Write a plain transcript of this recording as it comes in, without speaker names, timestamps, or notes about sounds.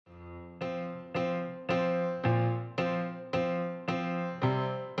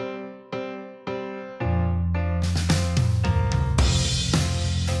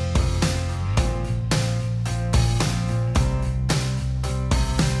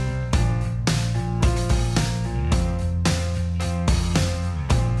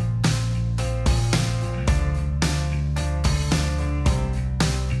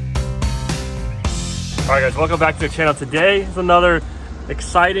Alright guys, welcome back to the channel. Today is another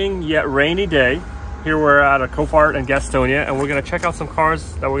exciting yet rainy day. Here we're at a Copart in Gastonia, and we're going to check out some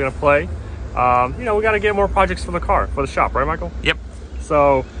cars that we're going to play. You know, we got to get more projects for the shop, right Michael? Yep.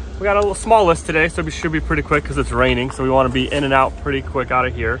 So we got a little small list today, so we should be pretty quick because it's raining, so we want to be in and out pretty quick out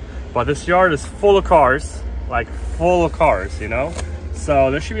of here. But this yard is full of cars, like full of cars, you know?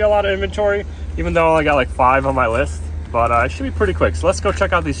 So there should be a lot of inventory, even though I only got like 5 on my list. But it should be pretty quick. So let's go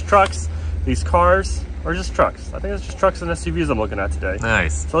check out these trucks, these cars, or just trucks. I think it's just trucks and SUVs I'm looking at today.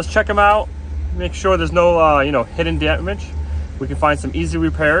 Nice. So let's check them out, make sure there's no you know, hidden damage. We can find some easy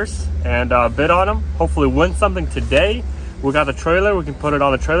repairs and bid on them. Hopefully win something today. We got the trailer, we can put it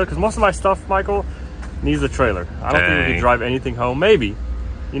on the trailer because most of my stuff, Michael, needs a trailer. I don't think we can drive anything home. Maybe,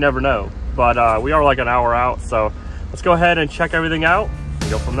 you never know. But we are like an hour out, so let's go ahead and check everything out and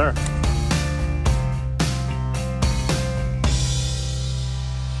go from there.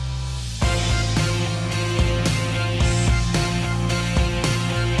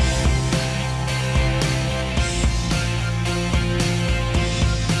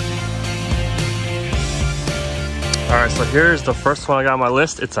 All right, so here's the first one I got on my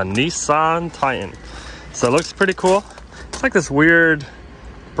list. It's a Nissan Titan. So it looks pretty cool. It's like this weird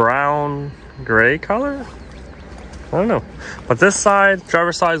brown gray color. I don't know. But this side,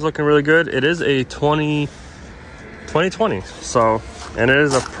 driver's side is looking really good. It is a 2020. So, and it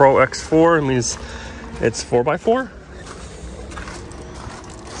is a Pro X4. It means it's 4x4.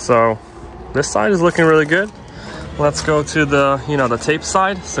 So this side is looking really good. Let's go to the, you know, the tape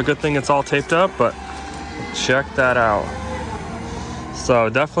side. It's a good thing it's all taped up, but check that out. So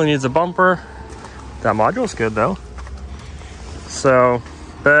definitely needs a bumper. That module's good though. So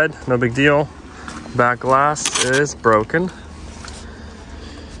bed, no big deal. Back glass is broken.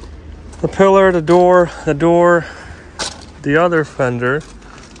 The pillar, the door, the other fender.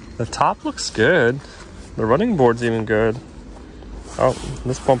 The top looks good. The running board's even good. Oh,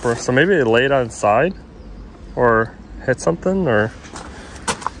 this bumper. So maybe it laid on its side or hit something or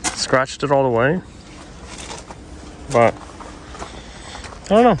scratched it all the way. But I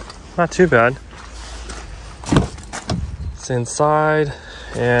don't know, not too bad. It's inside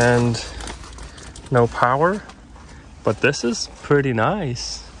and no power, but this is pretty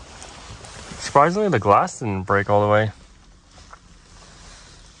nice. Surprisingly, the glass didn't break all the way,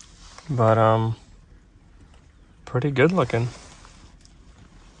 but pretty good looking.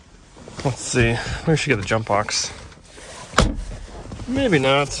 Let's see, maybe we should get a jump box. Maybe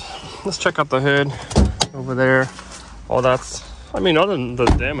not. Let's check out the hood over there. Oh, that's, I mean, other than the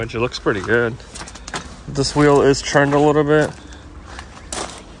damage, it looks pretty good. This wheel is churned a little bit.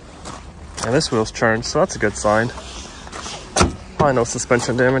 And this wheel's churned, so that's a good sign. Probably no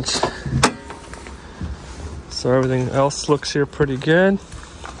suspension damage. So everything else looks here pretty good.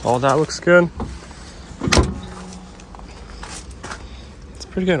 All that looks good. It's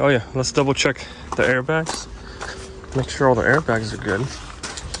pretty good. Oh yeah, let's double check the airbags. Make sure all the airbags are good.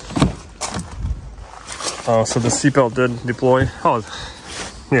 Oh, so the seatbelt did deploy. Oh,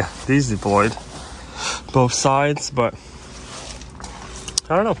 yeah, these deployed. Both sides, but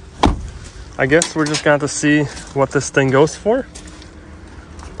I don't know. I guess we're just going to have to see what this thing goes for.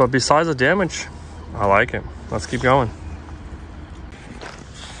 But besides the damage, I like it. Let's keep going.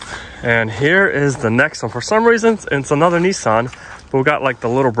 And here is the next one. For some reason, it's another Nissan, but we got like the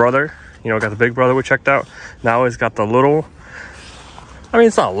little brother. You know, got the big brother we checked out. Now he's got the little. I mean,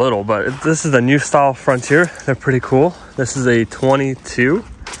 it's not little, but this is the new style Frontier. They're pretty cool. This is a 22.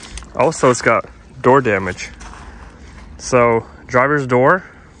 Also, it's got door damage. So, driver's door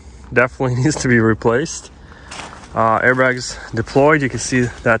definitely needs to be replaced. Airbags deployed. You can see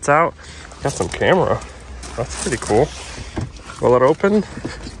that's out. Got some camera. That's pretty cool. Will it open?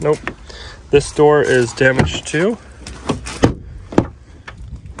 Nope. This door is damaged too.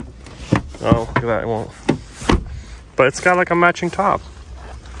 Oh, look at that. It won't. But it's got like a matching top.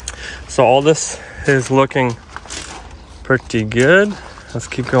 So all this is looking pretty good. Let's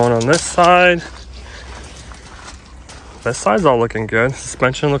keep going on this side. This side's all looking good.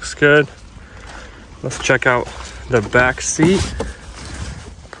 Suspension looks good. Let's check out the back seat.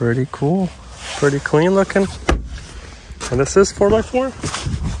 Pretty cool. Pretty clean looking. And this is 4x4?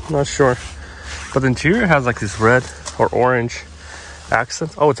 Not sure. But the interior has like these red or orange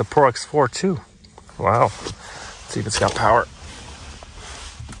accents. Oh, it's a Pro X4 too. Wow. Let's see if it's got power.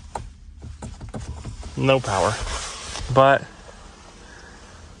 No power, but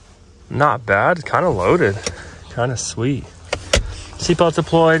not bad. Kind of loaded, kind of sweet. Seatbelt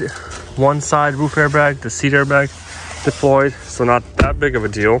deployed, one side roof airbag, the seat airbag deployed, so not that big of a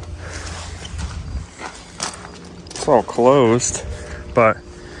deal. It's all closed, but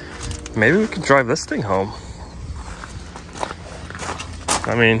Maybe we can drive this thing home.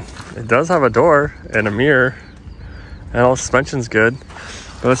 I mean, it does have a door and a mirror, and all the suspension's good.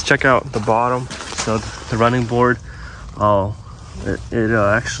 But let's check out the bottom. So the running board, oh, it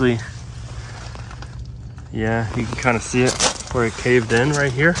actually, yeah, you can kind of see it where it caved in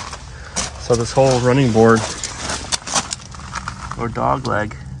right here. So this whole running board or dog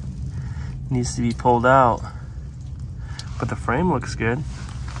leg needs to be pulled out. But the frame looks good.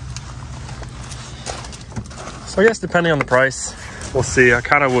 So I guess depending on the price, we'll see. I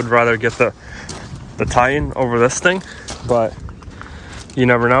kind of would rather get the tie-in over this thing, but you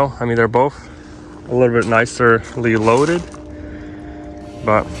never know. I mean, they're both a little bit nicerly loaded,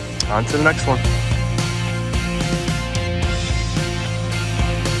 but on to the next one.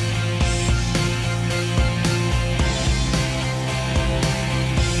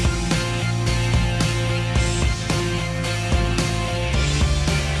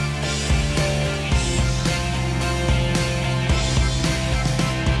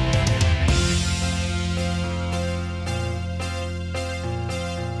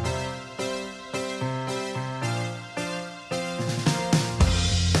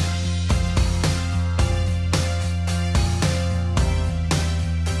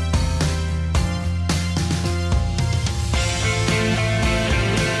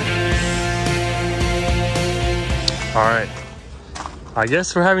 All right, I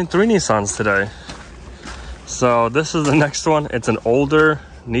guess we're having 3 Nissans today. So this is the next one. It's an older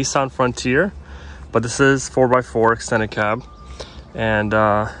Nissan Frontier, but this is 4x4 extended cab and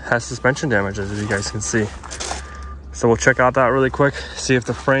has suspension damage, as you guys can see. So we'll check out that really quick, see if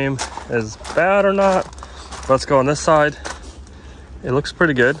the frame is bad or not. Let's go on this side. It looks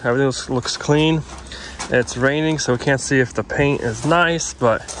pretty good. Everything looks clean. It's raining, so we can't see if the paint is nice,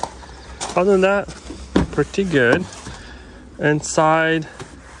 but other than that, pretty good. Inside,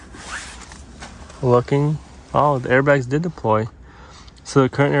 looking, oh, the airbags did deploy. So the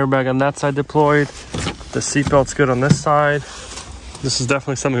current airbag on that side deployed. The seatbelt's good on this side. This is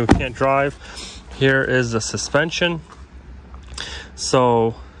definitely something we can't drive. Here is the suspension.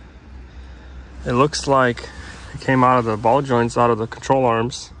 So it looks like it came out of the ball joints, out of the control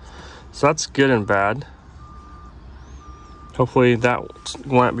arms. So that's good and bad. Hopefully that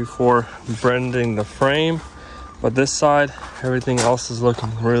went before bending the frame. But this side, everything else is looking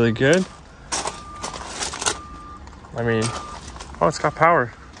really good. I mean, oh, it's got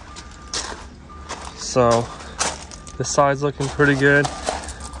power. So this side's looking pretty good.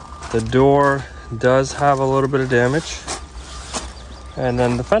 The door does have a little bit of damage. And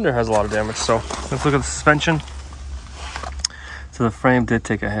then the fender has a lot of damage. So let's look at the suspension. So the frame did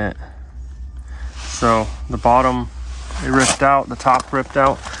take a hit. So the bottom, it ripped out, the top ripped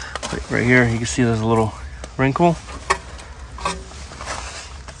out. Right here, you can see there's a little wrinkle.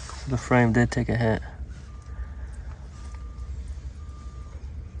 The frame did take a hit.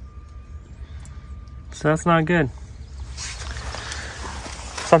 So that's not good.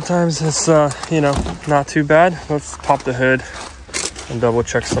 Sometimes it's you know, not too bad. Let's pop the hood and double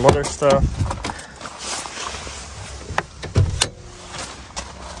check some other stuff.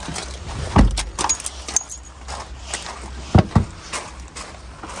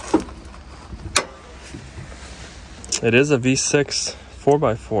 It is a V6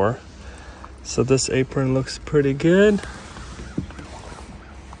 4x4, so this apron looks pretty good.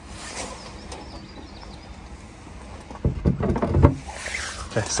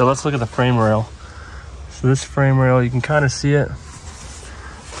 Okay, so let's look at the frame rail. So this frame rail, you can kind of see it.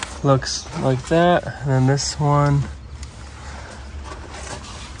 Looks like that, and then this one,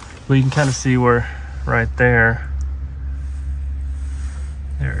 well, you can kind of see where, right there.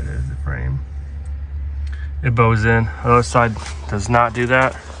 There it is, the frame. It bows in. The other side does not do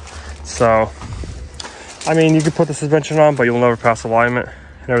that. So, I mean, you could put the suspension on, but you'll never pass alignment.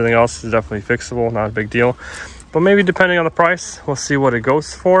 And everything else is definitely fixable, not a big deal. But maybe depending on the price, we'll see what it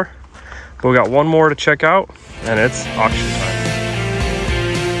goes for. But we got one more to check out, and it's auction time.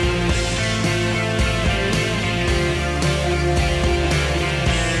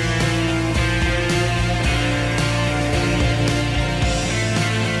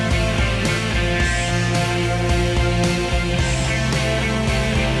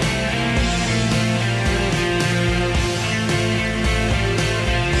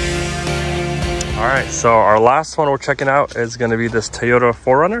 All right, so our last one we're checking out is gonna be this Toyota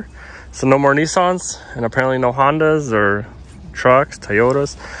 4Runner. So no more Nissans, and apparently no Hondas or trucks,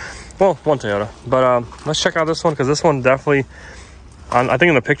 Toyotas. Well, one Toyota, but let's check out this one, because this one definitely, I think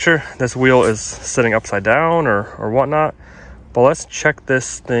in the picture, this wheel is sitting upside down or whatnot. But let's check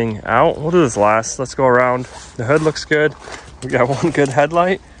this thing out. We'll do this last. Let's go around. The hood looks good. We got one good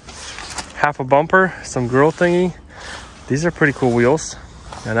headlight. half a bumper, some grill thingy. These are pretty cool wheels.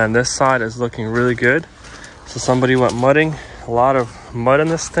 And then this side is looking really good. So somebody went mudding. A lot of mud in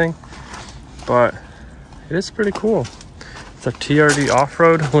this thing, but it is pretty cool. It's a TRD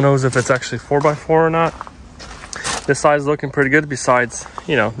off-road. Who knows if it's actually 4x4 or not. This side is looking pretty good besides,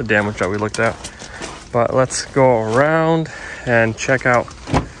 you know, the damage that we looked at. But let's go around and check out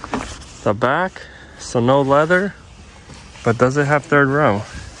the back. So no leather, but does it have third row?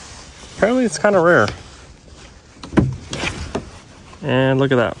 Apparently it's kind of rare. And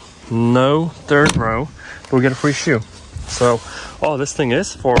look at that, no third row, but we get a free shoe. So, oh, this thing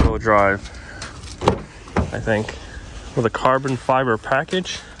is 4-wheel drive, I think, with a carbon fiber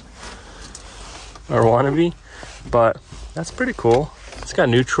package, or wannabe, but that's pretty cool. It's got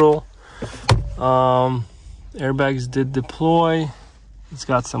neutral. Airbags did deploy. It's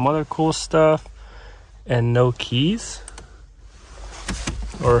got some other cool stuff, and no keys.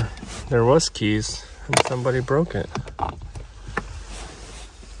 Or there was keys, and somebody broke it.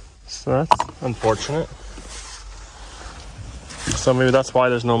 So that's unfortunate. So maybe that's why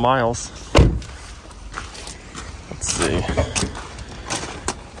there's no miles. Let's see.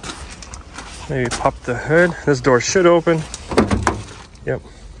 Maybe pop the hood. This door should open. Yep.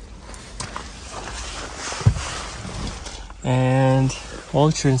 And all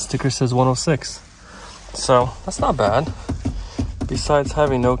insurance sticker says 106. So that's not bad. Besides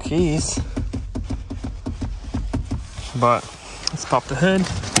having no keys. But let's pop the hood.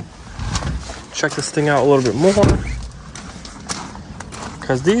 Check this thing out a little bit more.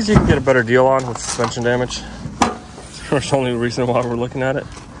 Because these you can get a better deal on with suspension damage. That's the only reason why we're looking at it.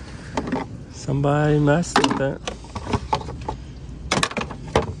 Somebody messed with it.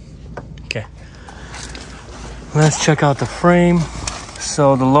 Okay. Let's check out the frame.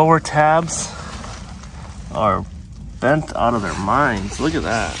 So the lower tabs are bent out of their minds. Look at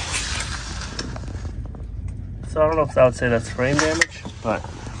that. So I don't know if I would say that's frame damage, but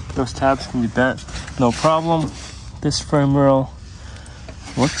those tabs can be bent, no problem. This frame rail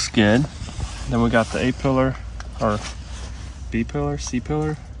looks good. Then we got the A-pillar, or B-pillar,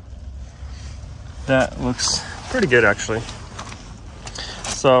 C-pillar. That looks pretty good actually.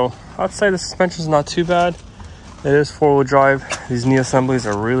 So I'd say the suspension is not too bad. It is 4-wheel drive. These knee assemblies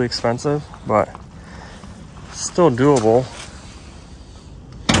are really expensive, but still doable.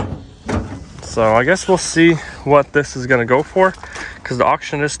 So I guess we'll see what this is gonna go for, because the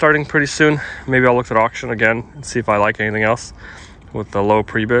auction is starting pretty soon. Maybe I'll look at auction again and see if I like anything else with the low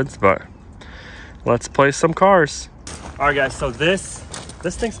pre-bids, but let's play some cars. All right guys, so this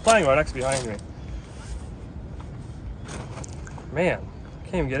thing's playing right next behind me. Man, I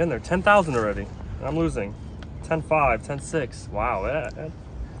can't even get in there. 10,000 already, and I'm losing. 10.5, 10.6. Wow,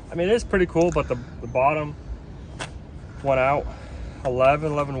 I mean, it is pretty cool, but the bottom went out.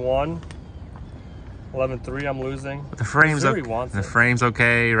 11, 11.1, 11.3. I'm losing. But the frame's okay. The frame's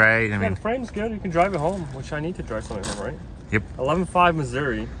okay, right? I mean, the frame's good. You can drive it home, which I need to drive something home, right? Yep. 11.5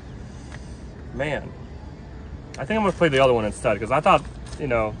 Missouri. Man, I think I'm gonna play the other one instead, because I thought, you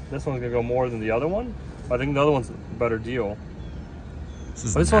know, this one's gonna go more than the other one. But I think the other one's a better deal.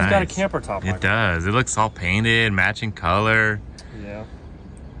 This nice. One's got a camper top. It does. It looks all painted, matching color. Yeah.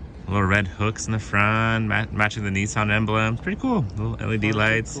 Little red hooks in the front, matching the Nissan emblem. It's pretty cool. Little LED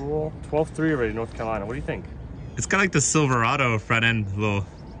lights. Cool. 12.3 already, North Carolina. What do you think? It's got like the Silverado front end little.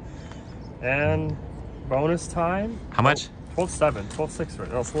 And bonus time. How much? 12.7, 12.6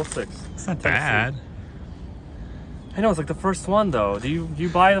 right? No, 12.6. It's not bad. I know, it's like the first one though. Do you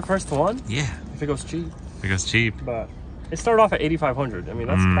buy the first one? Yeah. If it goes cheap. If it goes cheap. But it started off at 8,500. I mean,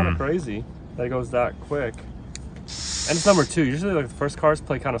 that's kind of crazy that it goes that quick. And it's number 2. Usually like the first cars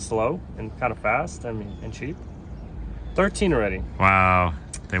play kind of slow and kind of fast, I mean, and cheap. 13 already. Wow,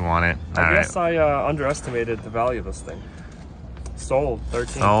 they want it. I guess I underestimated the value of this thing. Sold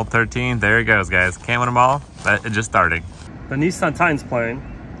 13. Sold 13. There it goes, guys. Can't win them all, but it's just starting. The Nissan Titan's playing.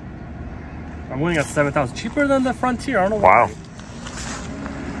 I'm winning at 7,000. Cheaper than the Frontier. I don't know why. Wow.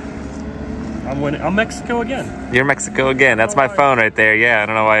 I'm winning. I'm Mexico again. You're Mexico again. That's my phone right there. Yeah, I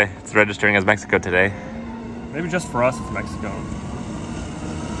don't know why it's registering as Mexico today. Maybe just for us it's Mexico.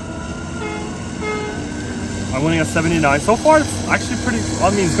 I'm winning at 79. So far it's actually pretty, I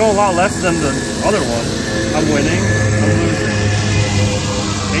mean, it's going a lot less than the other one. I'm winning, I'm losing.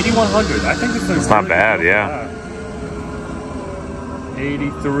 8,100. I think it's really not bad, yeah.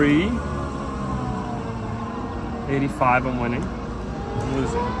 83. 85, I'm winning. I'm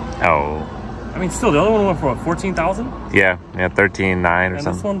losing. Oh. I mean, still, the other one went for what, 14,000? Yeah, 13.9 or and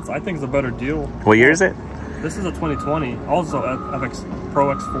something. This one, I think, is a better deal. What year is it? This is a 2020. Also, FX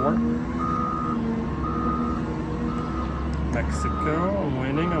Pro X4. Mexico, I'm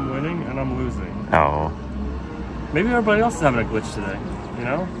winning, and I'm losing. Oh. Maybe everybody else is having a glitch today, you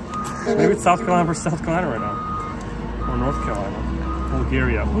know? Maybe it's South Carolina versus South Carolina right now. Or North Carolina.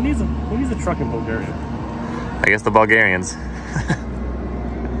 Bulgaria. Who needs a truck in Bulgaria? I guess the Bulgarians.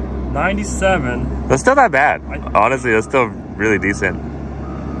 97. That's still not bad. Honestly, that's still really decent.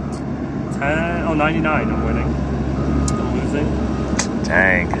 99, I'm winning. I'm losing.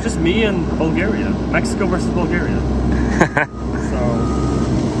 Dang. It's just me and Bulgaria. Mexico versus Bulgaria. So,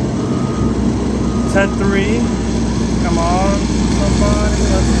 10-3. Come on, somebody,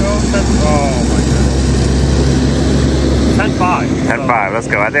 let's go. Oh my goodness. 10-5. 10-5, let's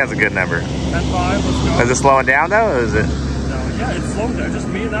go. I think that's a good number. 10-5, let's go. Is it slowing down though, or is it? No, yeah, it's slowing down. Just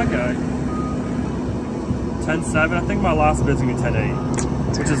me and that guy. 10-7. I think my last bid's gonna be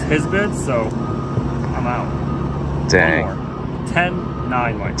 10-8, which is his bid, so I'm out. Dang.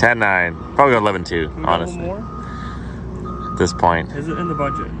 10-9, Mike. 10-9. Probably go 11-2, honestly. One more? At this point. Is it in the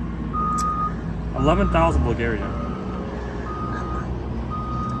budget? 11,000 Bulgaria.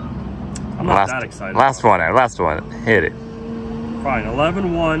 I'm not that excited. Last one. Hit it. Fine.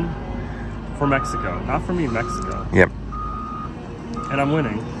 11-1 for Mexico. Not for me, Mexico. Yep. And I'm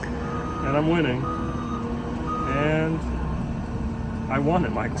winning. And I won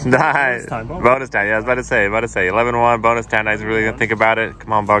it, Michael. Nice. Bonus time. Yeah, I was about to say. 11-1, bonus time. I was really going to think about it.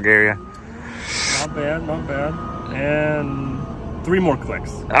 Come on, Bulgaria. Not bad. And 3 more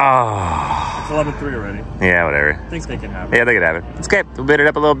clicks. Oh. It's 11-3 already. Yeah, whatever. I think they can have it. Yeah, they can have it. It's okay. We'll bid it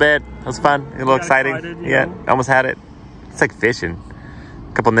up a little bit. It was fun. A little exciting. Yeah, almost had it. It's like fishing.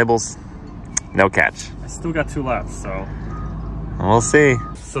 A couple nibbles. No catch. I still got 2 left, so. We'll see.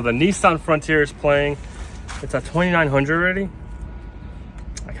 So the Nissan Frontier is playing. It's at 2,900 already.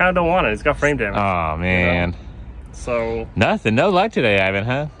 I kind of don't want it. It's got frame damage. Oh, man. You know? So. Nothing. No luck today, Ivan,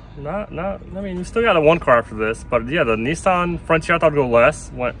 huh? Not. I mean, we still got a 1 car after this, but yeah, the Nissan Frontier I thought would go less.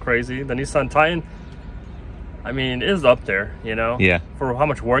 Went crazy. The Nissan Titan, I mean, is up there, you know. Yeah. For how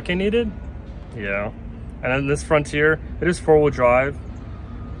much work it needed. Yeah. And then this Frontier, it is 4-wheel drive,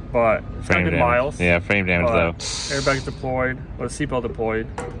 but it's got good miles. Yeah, frame damage though. Airbags deployed, with a seatbelt deployed,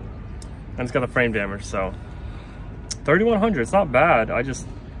 and it's got the frame damage. So 3,100. It's not bad. I don't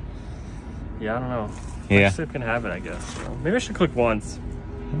know. Yeah. I can have it, I guess. So maybe I should click once.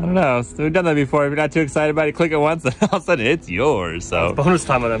 I don't know. We've done that before. If you're not too excited about it, click it once, and all of a sudden it's yours. So bonus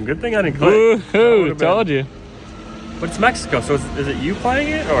time on them. Good thing I didn't click. Woohoo! Told you. But it's Mexico, so is it you playing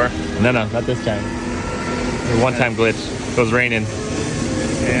it or? No, not this time. A one-time glitch. It was raining.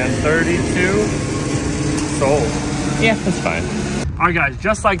 And 32 sold. Yeah, that's fine. All right, guys.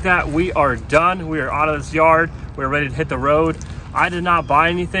 Just like that, we are done. We are out of this yard. We're ready to hit the road. I did not buy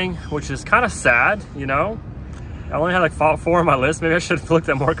anything, which is kind of sad, you know. I only had like 4 on my list. Maybe I should have looked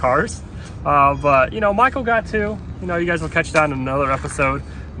at more cars. But, you know, Michael got 2. You know, you guys will catch that in another episode.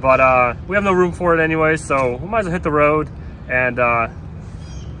 But we have no room for it anyway, so we might as well hit the road. And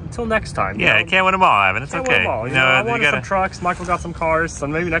until next time. Yeah, you can't win them all, Ivan. It's okay. You know, I wanted some trucks. Michael got some cars. So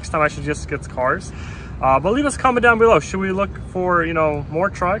maybe next time I should just get cars. But leave us a comment down below. Should we look for, you know, more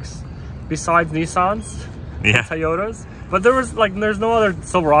trucks besides Nissans? Yeah. Toyotas? But there's no other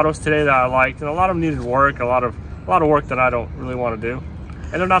Silverados today that I liked. And a lot of them needed work. A lot of work that I don't really want to do,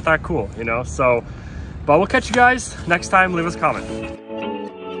 and they're not that cool, you know. So, but we'll catch you guys next time. Leave us a comment.